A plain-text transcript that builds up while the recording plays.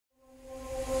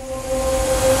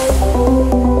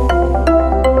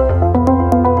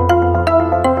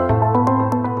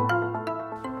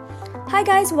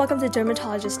guys, welcome to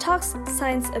Dermatologist Talks,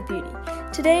 Science of Beauty.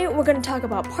 Today, we're going to talk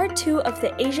about part 2 of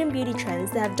the Asian beauty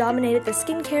trends that have dominated the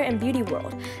skincare and beauty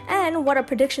world, and what our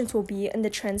predictions will be in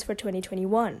the trends for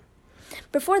 2021.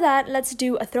 Before that, let's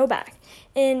do a throwback.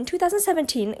 In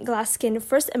 2017, glass skin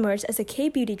first emerged as a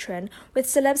K-beauty trend, with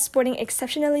celebs sporting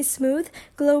exceptionally smooth,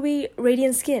 glowy,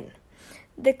 radiant skin.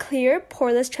 The clear,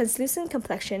 poreless, translucent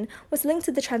complexion was linked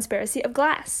to the transparency of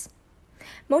glass.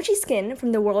 Mochi skin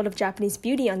from the world of Japanese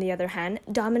beauty, on the other hand,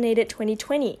 dominated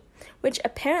 2020, which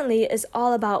apparently is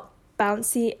all about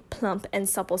bouncy, plump, and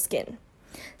supple skin.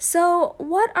 So,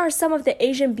 what are some of the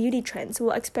Asian beauty trends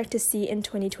we'll expect to see in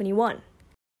 2021?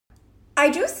 I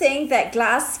do think that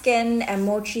glass skin and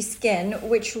mochi skin,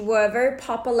 which were very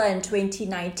popular in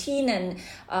 2019 and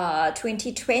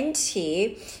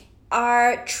 2020,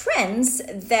 are trends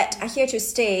that are here to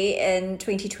stay in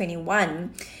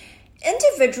 2021.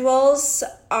 Individuals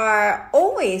are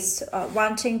always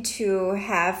wanting to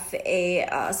have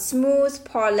a smooth,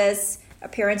 poreless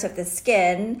appearance of the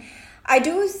skin. I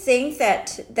do think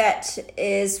that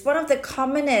is one of the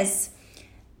commonest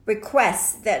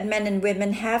requests that men and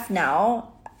women have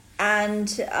now. And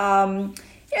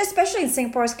especially in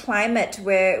Singapore's climate,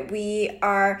 where we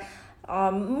are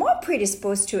more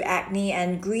predisposed to acne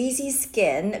and greasy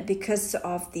skin because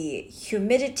of the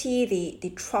humidity, the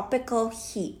tropical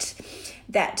heat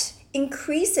that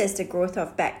increases the growth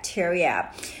of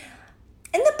bacteria.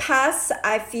 In the past,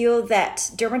 I feel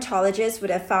that dermatologists would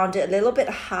have found it a little bit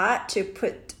hard to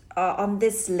put on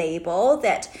this label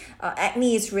that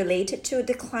acne is related to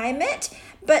the climate.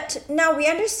 But now we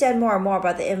understand more and more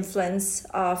about the influence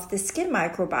of the skin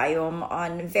microbiome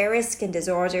on various skin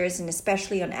disorders and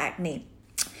especially on acne.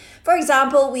 For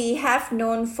example, we have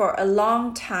known for a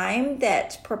long time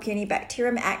that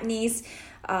Propionibacterium acnes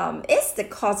is the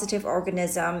causative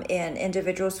organism in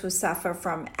individuals who suffer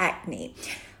from acne.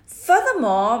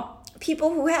 Furthermore,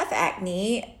 people who have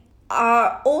acne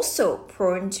are also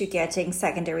prone to getting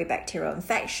secondary bacterial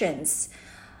infections.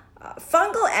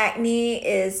 Fungal acne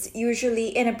is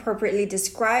usually inappropriately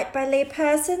described by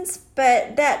laypersons,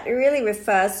 but that really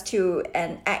refers to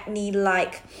an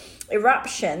acne-like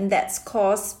eruption that's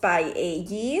caused by a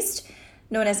yeast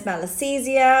known as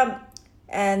Malassezia,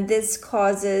 and this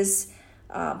causes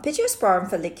Pittosporum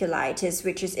folliculitis,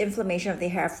 which is inflammation of the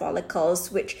hair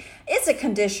follicles, which is a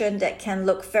condition that can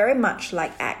look very much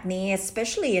like acne,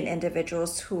 especially in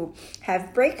individuals who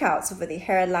have breakouts over the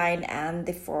hairline and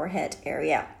the forehead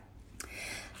area.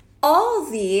 All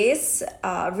these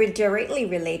are directly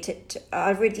related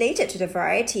to the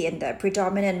variety and the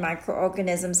predominant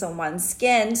microorganisms on one's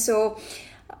skin. So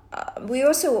we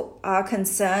also are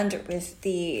concerned with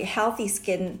the healthy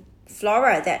skin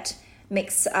flora that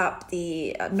makes up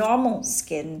the normal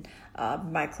skin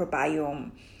microbiome.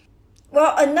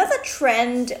 Well, another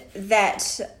trend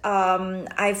that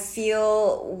I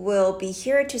feel will be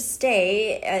here to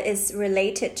stay is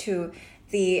related to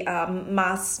the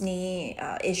maskne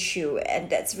issue, and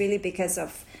that's really because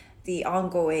of the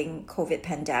ongoing COVID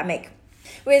pandemic.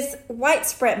 With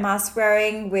widespread mask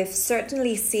wearing, we've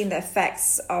certainly seen the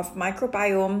effects of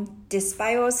microbiome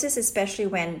dysbiosis, especially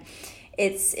when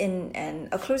it's in an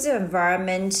occlusive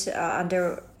environment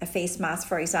under a face mask,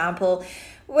 for example.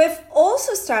 We've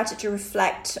also started to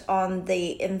reflect on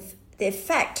the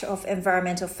effect of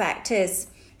environmental factors.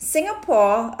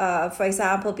 Singapore, for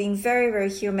example, being very, very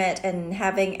humid and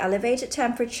having elevated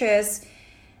temperatures,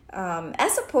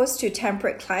 as opposed to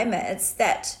temperate climates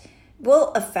that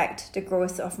will affect the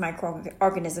growth of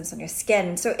microorganisms on your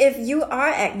skin. So if you are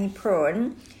acne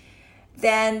prone,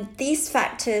 then these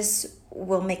factors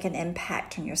will make an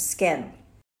impact on your skin.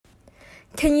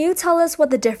 Can you tell us what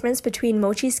the difference between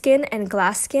mochi skin and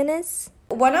glass skin is?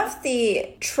 One of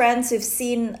the trends we've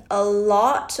seen a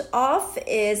lot of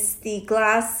is the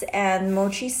glass and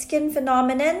mochi skin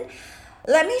phenomenon.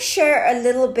 Let me share a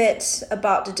little bit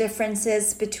about the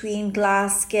differences between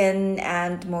glass skin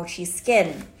and mochi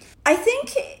skin. I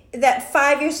think that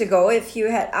 5 years ago, if you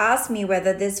had asked me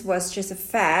whether this was just a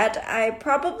fad, I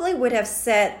probably would have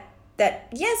said that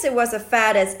yes, it was a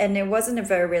fad and it wasn't a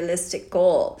very realistic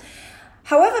goal.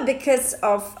 However, because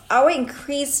of our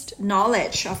increased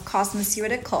knowledge of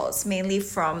cosmeceuticals, mainly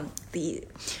from the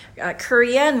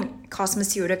Korean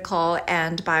cosmeceutical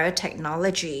and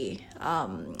biotechnology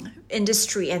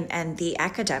industry and the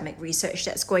academic research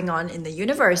that's going on in the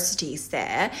universities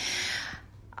there,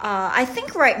 I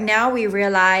think right now we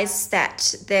realize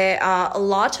that there are a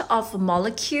lot of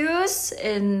molecules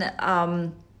in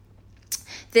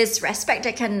this respect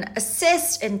that can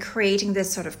assist in creating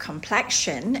this sort of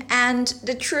complexion. And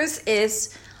the truth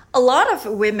is, A lot of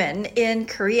women in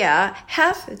Korea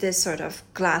have this sort of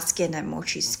glass skin and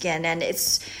mochi skin, and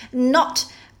it's not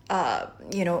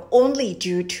only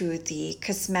due to the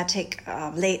cosmetic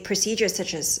procedures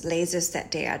such as lasers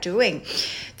that they are doing.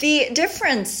 The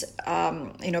difference,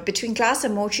 between glass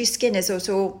and mochi skin is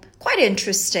also quite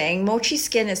interesting. Mochi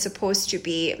skin is supposed to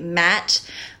be matte,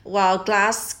 while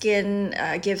glass skin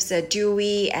gives a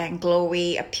dewy and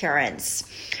glowy appearance.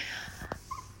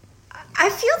 I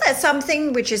feel that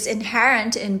something which is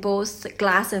inherent in both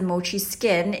glass and mochi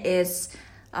skin is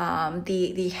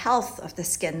the health of the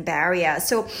skin barrier.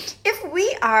 So if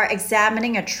we are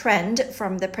examining a trend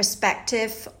from the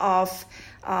perspective of,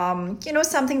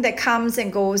 something that comes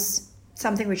and goes,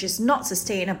 something which is not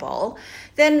sustainable,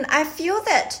 then I feel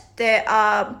that there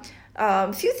are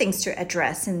a few things to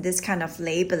address in this kind of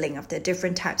labeling of the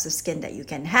different types of skin that you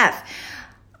can have.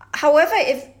 However,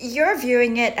 if you're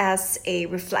viewing it as a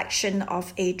reflection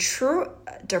of a true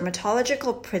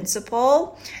dermatological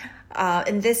principle,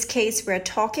 in this case, we're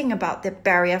talking about the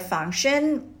barrier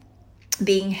function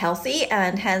being healthy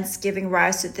and hence giving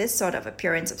rise to this sort of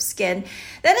appearance of skin,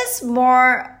 then it's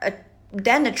more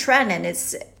than a trend, and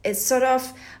it's sort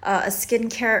of a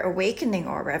skincare awakening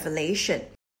or revelation.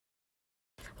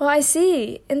 Well, I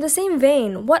see. In the same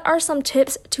vein, what are some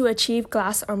tips to achieve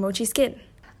glass or mochi skin?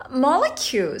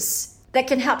 Molecules that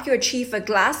can help you achieve a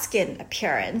glass skin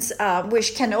appearance,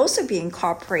 which can also be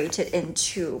incorporated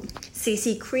into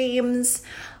CC creams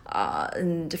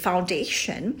and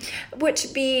foundation, would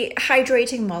be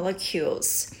hydrating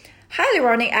molecules.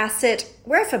 Hyaluronic acid,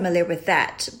 we're familiar with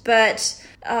that, but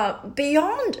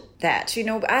beyond that,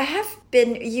 I have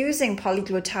been using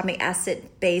polyglutamic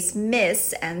acid-based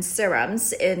mists and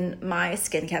serums in my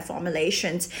skincare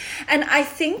formulations, and I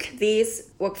think these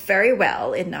work very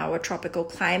well in our tropical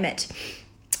climate.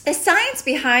 The science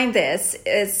behind this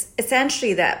is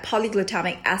essentially that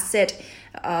polyglutamic acid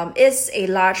is a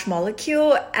large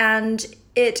molecule, and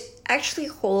it actually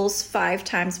holds 5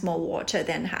 times more water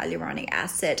than hyaluronic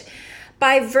acid.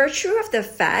 By virtue of the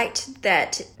fact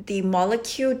that the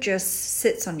molecule just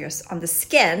sits on the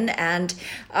skin, and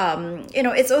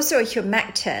it's also a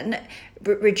humectant,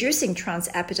 reducing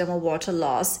transepidermal water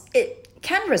loss, it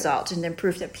can result in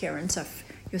improved appearance of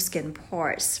your skin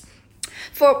pores.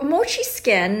 For mochi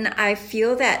skin, I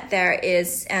feel that there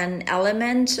is an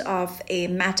element of a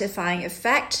mattifying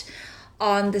effect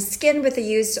on the skin with the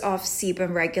use of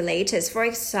sebum regulators. For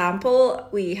example,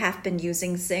 we have been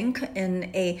using zinc in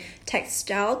a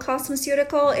textile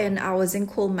cosmeceutical in our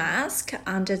Zinc Cool mask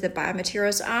under the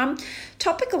biomaterials arm.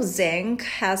 Topical zinc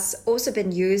has also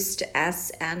been used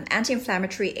as an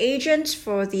anti-inflammatory agent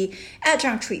for the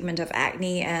adjunct treatment of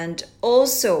acne and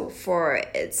also for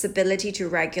its ability to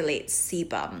regulate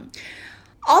sebum.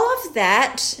 All of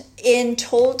that in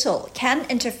total can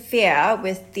interfere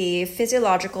with the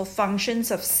physiological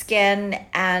functions of skin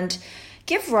and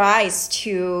give rise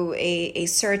to a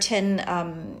certain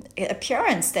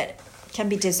appearance that can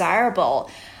be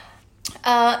desirable.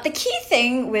 The key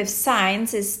thing with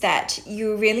science is that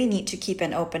you really need to keep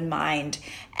an open mind.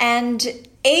 And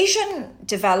Asian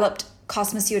developed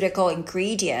cosmeceutical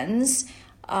ingredients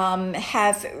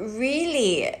have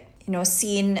really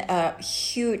seen a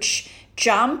huge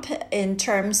jump in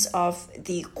terms of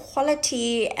the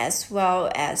quality as well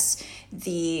as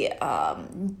the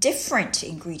different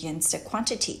ingredients, the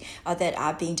quantity that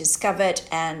are being discovered,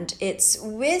 and it's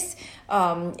with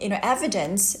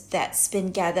evidence that's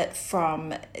been gathered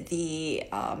from the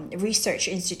research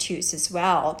institutes as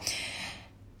well.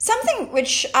 Something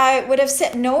which I would have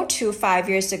said no to 5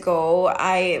 years ago,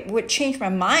 I would change my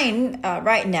mind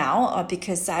right now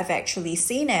because I've actually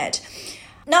seen it.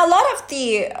 Now, a lot of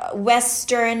the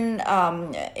Western,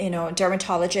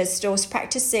 dermatologists, those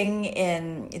practicing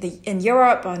in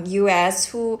Europe or US,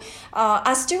 who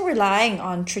are still relying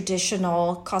on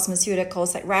traditional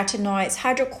cosmeceuticals like retinoids,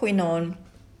 hydroquinone,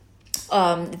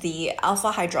 the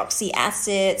alpha hydroxy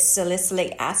acids,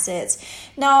 salicylic acids.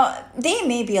 Now, they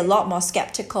may be a lot more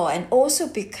skeptical, and also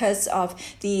because of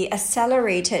the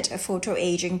accelerated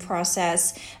photoaging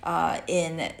process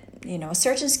in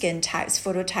certain skin types,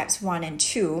 phototypes 1 and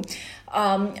 2.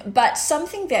 But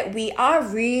something that we are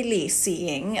really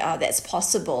seeing that's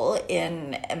possible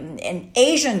in an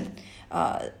Asian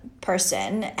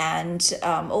person, and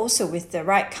also with the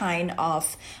right kind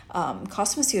of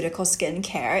cosmeceutical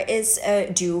skincare, is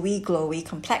a dewy, glowy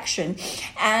complexion,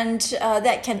 and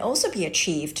that can also be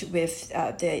achieved with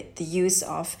the use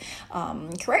of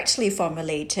correctly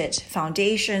formulated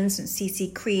foundations and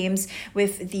CC creams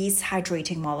with these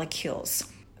hydrating molecules.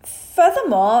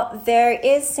 Furthermore, there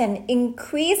is an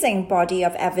increasing body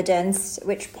of evidence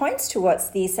which points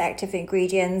towards these active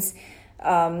ingredients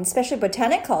especially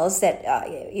botanicals that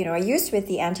are used with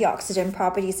the antioxidant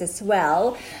properties as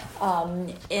well,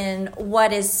 in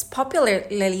what is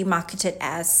popularly marketed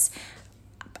as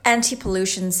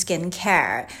anti-pollution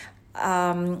skincare.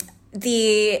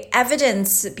 The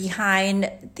evidence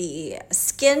behind the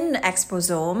skin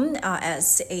exposome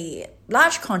as a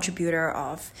large contributor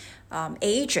of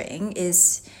aging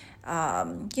is,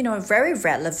 very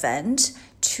relevant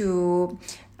to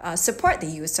support the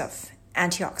use of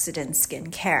antioxidant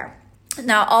skincare.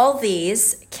 Now, all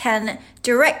these can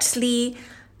directly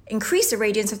increase the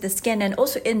radiance of the skin and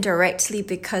also indirectly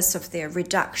because of their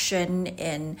reduction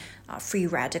in free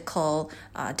radical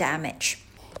damage.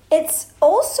 It's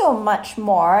also much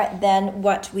more than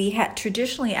what we had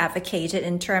traditionally advocated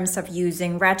in terms of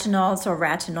using retinols or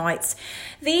retinoids.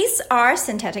 These are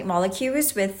synthetic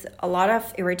molecules with a lot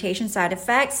of irritation side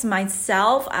effects.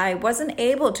 Myself, I wasn't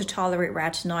able to tolerate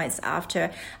retinoids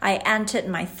after I entered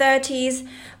my 30s,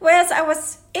 whereas I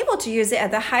was able to use it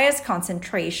at the highest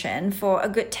concentration for a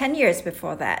good 10 years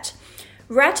before that.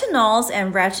 Retinols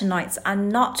and retinoids are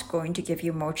not going to give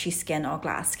you mochi skin or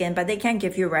glass skin, but they can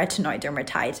give you retinoid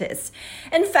dermatitis.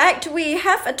 In fact, we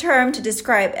have a term to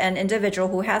describe an individual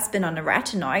who has been on a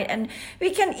retinoid, and we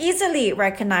can easily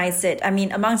recognize it,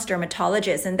 amongst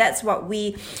dermatologists, and that's what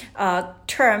we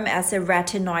term as a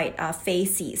retinoid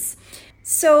facies.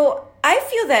 So I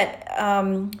feel that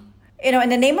in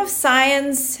the name of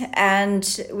science and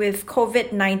with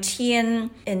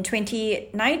COVID-19 in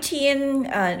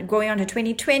 2019, going on to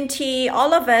 2020,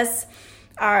 all of us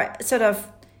are sort of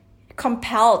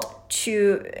compelled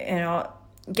to,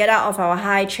 get out of our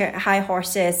high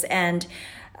horses. And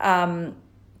I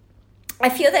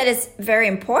feel that it's very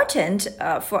important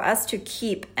for us to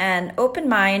keep an open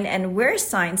mind and where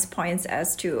science points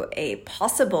as to a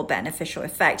possible beneficial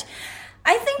effect.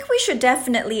 I think we should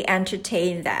definitely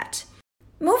entertain that.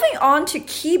 Moving on to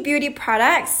key beauty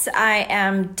products, I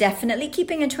am definitely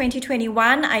keeping in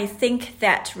 2021. I think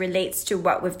that relates to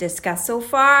what we've discussed so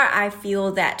far. I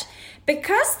feel that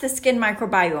because the skin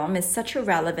microbiome is such a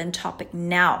relevant topic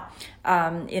now,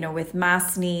 with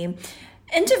Masni,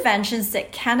 interventions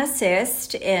that can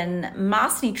assist in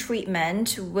Masni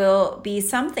treatment will be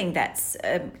something that's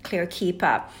a clear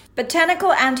keeper.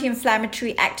 Botanical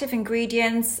anti-inflammatory active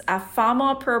ingredients are far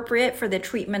more appropriate for the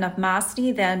treatment of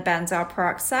Masni than benzoyl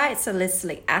peroxide,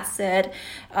 salicylic acid,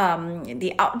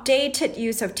 the outdated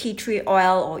use of tea tree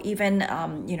oil, or even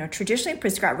traditionally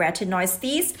prescribed retinoids.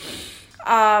 These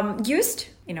used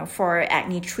for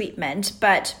acne treatment,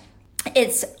 but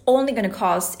it's only going to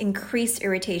cause increased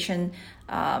irritation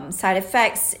side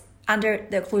effects under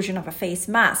the occlusion of a face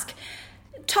mask.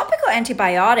 Topical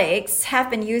antibiotics have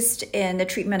been used in the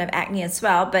treatment of acne as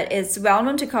well, but it's well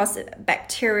known to cause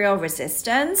bacterial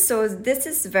resistance. So this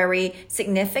is very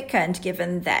significant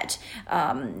given that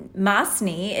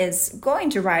Masni is going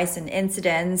to rise in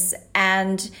incidence.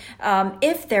 And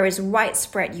if there is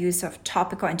widespread use of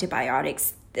topical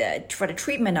antibiotics for the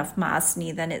treatment of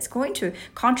Masni, then it's going to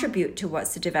contribute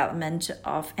towards the development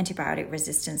of antibiotic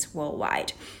resistance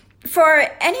worldwide. For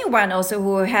anyone also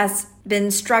who was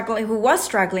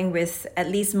struggling with at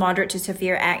least moderate to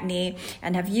severe acne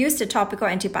and have used a topical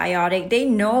antibiotic, they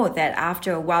know that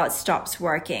after a while it stops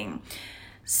working.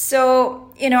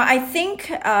 So, I think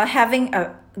having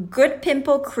a good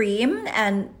pimple cream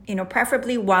and,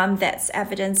 preferably one that's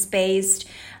evidence-based,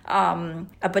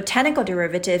 a botanical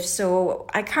derivative. So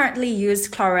I currently use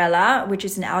chlorella, which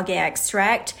is an algae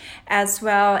extract, as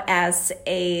well as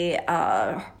a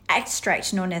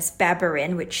extract known as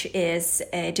berberin, which is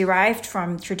derived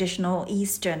from traditional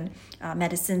Eastern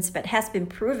medicines, but has been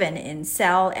proven in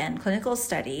cell and clinical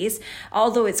studies,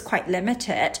 although it's quite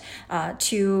limited,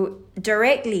 to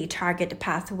directly target the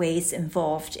pathways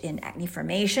involved in acne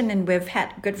formation, and we've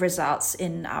had good results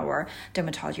in our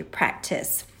dermatology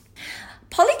practice.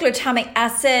 Polyglutamic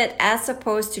acid, as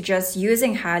opposed to just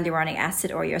using hyaluronic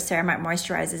acid or your ceramide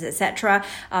moisturizers, etc.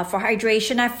 For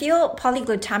hydration, I feel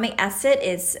polyglutamic acid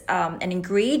is an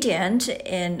ingredient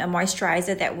in a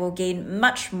moisturizer that will gain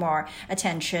much more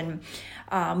attention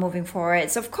moving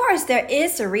forward. So, of course, there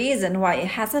is a reason why it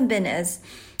hasn't been as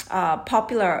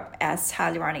popular as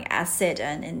hyaluronic acid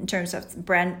and in terms of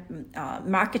brand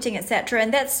marketing, etc.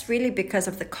 And that's really because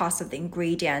of the cost of the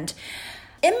ingredient.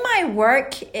 In my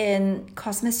work in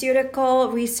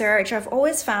cosmeceutical research, I've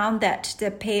always found that the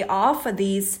payoff for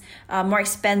these more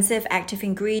expensive active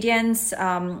ingredients,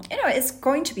 it's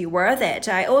going to be worth it.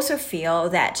 I also feel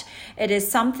that it is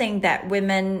something that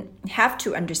women have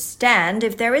to understand.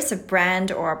 If there is a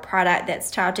brand or a product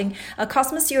that's touting a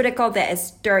cosmeceutical that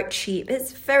is dirt cheap,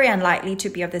 it's very unlikely to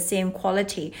be of the same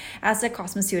quality as a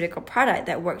cosmeceutical product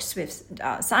that works with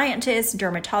scientists,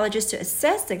 dermatologists to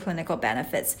assess the clinical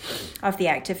benefits of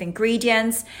the active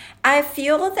ingredients. I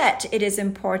feel that it is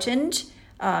important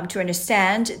to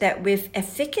understand that with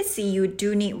efficacy, you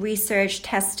do need research,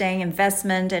 testing,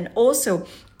 investment, and also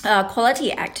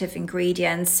quality active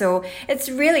ingredients. So it's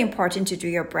really important to do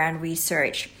your brand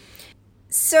research.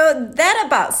 So that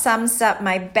about sums up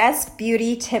my best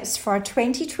beauty tips for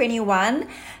 2021.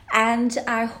 And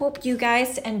I hope you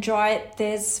guys enjoyed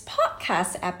this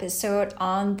podcast episode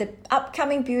on the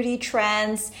upcoming beauty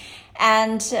trends.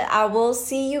 And I will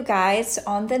see you guys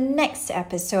on the next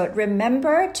episode.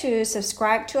 Remember to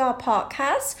subscribe to our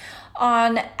podcast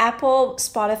on Apple,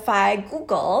 Spotify,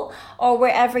 Google, or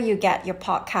wherever you get your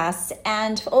podcasts.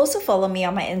 And also follow me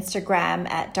on my Instagram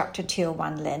at Dr. Teo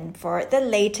Wan Lin for the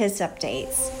latest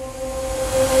updates.